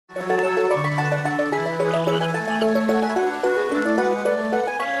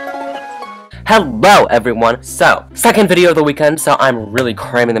Hello everyone! So, second video of the weekend, so I'm really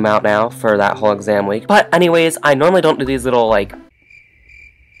cramming them out now for that whole exam week. But anyways, I normally don't do these little, like,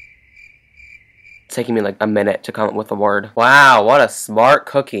 taking me like a minute to come up with a word. Wow, what a smart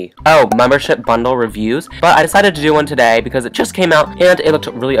cookie. Oh, membership bundle reviews. But I decided to do one today because it just came out and it looked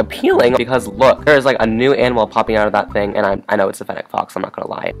really appealing because look, there's like a new animal popping out of that thing and I know it's a fennec fox, I'm not gonna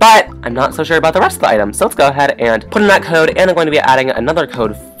lie. But I'm not so sure about the rest of the items, so let's go ahead and put in that code, and I'm going to be adding another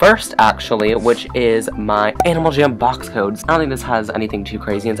code first actually, which is my Animal Jam box codes. I don't think this has anything too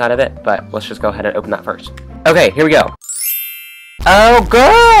crazy inside of it, but let's just go ahead and open that first. Okay, here we go. Oh,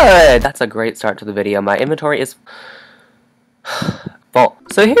 good! That's a great start to the video. My inventory is full.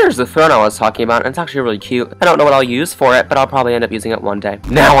 So here's the throne I was talking about, and it's actually really cute. I don't know what I'll use for it, but I'll probably end up using it one day.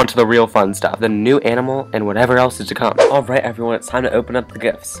 Now onto the real fun stuff. The new animal and whatever else is to come. Alright everyone, it's time to open up the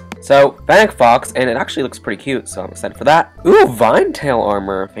gifts. So, fennec fox, and it actually looks pretty cute, so I'm excited for that. Ooh, vine tail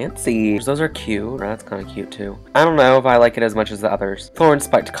armor. Fancy. Those are cute. That's kind of cute too. I don't know if I like it as much as the others. Thorn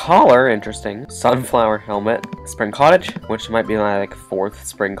spiked collar, interesting. Sunflower helmet. Spring cottage, which might be my like 4th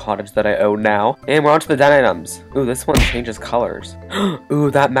spring cottage that I own now. And we're on to the den items. Ooh, this one changes colors. Ooh,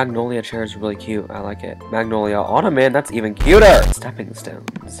 that magnolia chair is really cute. I like it. Magnolia ottoman, that's even cuter. Stepping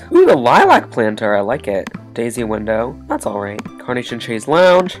stones. Ooh, the lilac planter, I like it. Daisy window, that's alright. Carnation chaise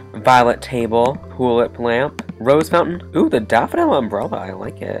lounge. Violet table. Tulip lamp. Rose fountain. Ooh, the daffodil umbrella, I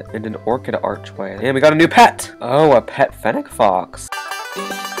like it. And an orchid archway. And we got a new pet. Oh, a pet fennec fox.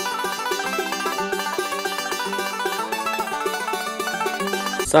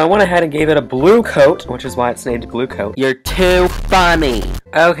 So I went ahead and gave it a blue coat, which is why it's named Blue Coat. You're too funny.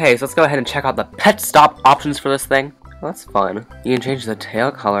 Okay, so let's go ahead and check out the pet stop options for this thing. Well, that's fun. You can change the tail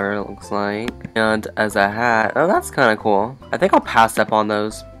color, it looks like. And as a hat, oh, that's kind of cool. I think I'll pass up on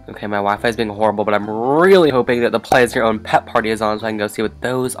those. Okay, my Wi-Fi is being horrible, but I'm really hoping that the Play As Your Own Pet party is on so I can go see what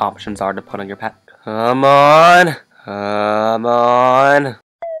those options are to put on your pet. Come on. Come on.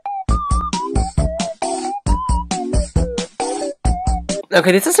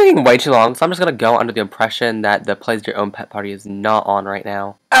 Okay, this is taking way too long, so I'm just gonna go under the impression that the Play As Your Own Pet party is not on right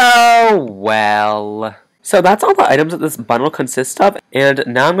now. Oh, well. So that's all the items that this bundle consists of, and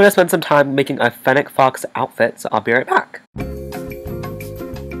now I'm gonna spend some time making a fennec fox outfit, so I'll be right back.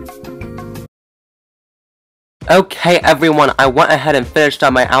 Okay everyone, I went ahead and finished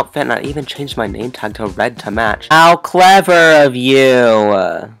on my outfit and I even changed my name tag to red to match. How clever of you!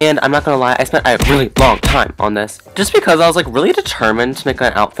 And I'm not gonna lie, I spent a really long time on this. Just because I was like really determined to make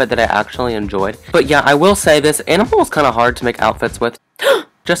an outfit that I actually enjoyed. But yeah, I will say this animal is kind of hard to make outfits with.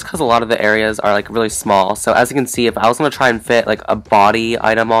 Just because a lot of the areas are like really small. So as you can see, if I was gonna try and fit like a body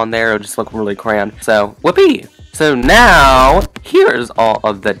item on there, it would just look really crammed. So, whoopee! So now, here's all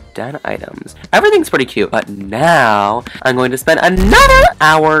of the den items. Everything's pretty cute, but now I'm going to spend another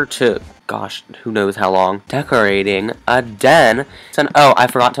hour to, gosh, who knows how long, decorating a den. So, oh, I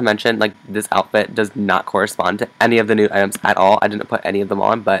forgot to mention, like, this outfit does not correspond to any of the new items at all. I didn't put any of them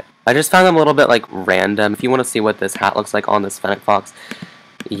on, but I just found them a little bit, like, random. If you want to see what this hat looks like on this fennec fox,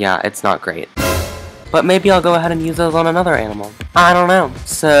 yeah, it's not great. But maybe I'll go ahead and use those on another animal. I don't know.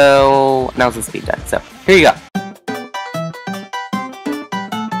 So, now's the speed test. So, here you go.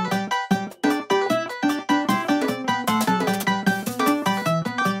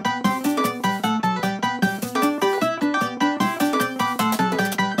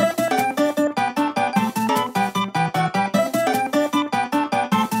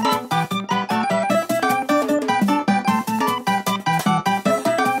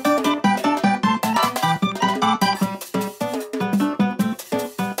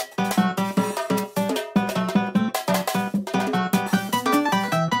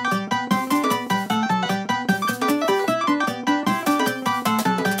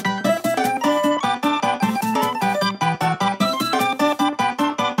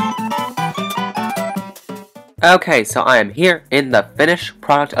 Okay, so I am here in the finished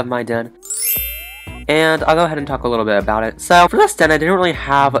product of my den, and I'll go ahead and talk a little bit about it. So for this den, I didn't really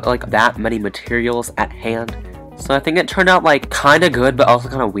have like that many materials at hand, so I think it turned out like kind of good but also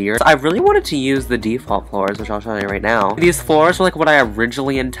kind of weird. So I really wanted to use the default floors, which I'll show you right now. These floors were like what I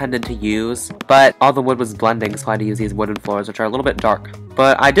originally intended to use, but all the wood was blending, so I had to use these wooden floors, which are a little bit dark.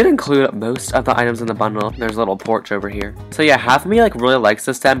 But I did include most of the items in the bundle. There's a little porch over here. So yeah, half of me like really likes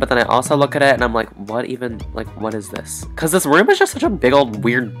this den, but then I also look at it and I'm like, what is this? Because this room is just such a big old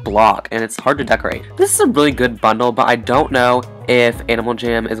weird block and it's hard to decorate. This is a really good bundle, but I don't know if Animal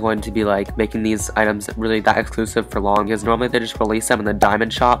Jam is going to be like making these items really that exclusive for long, because normally they just release them in the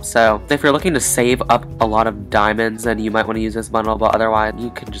diamond shop. So if you're looking to save up a lot of diamonds, then you might want to use this bundle, but otherwise you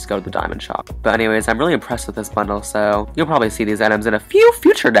can just go to the diamond shop. But anyways, I'm really impressed with this bundle, so you'll probably see these items in a few you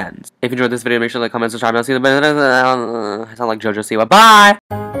future dens. If you enjoyed this video, make sure to like, comment, subscribe, and I'll see you in the I sound like JoJo Siwa.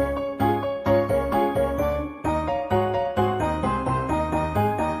 Bye!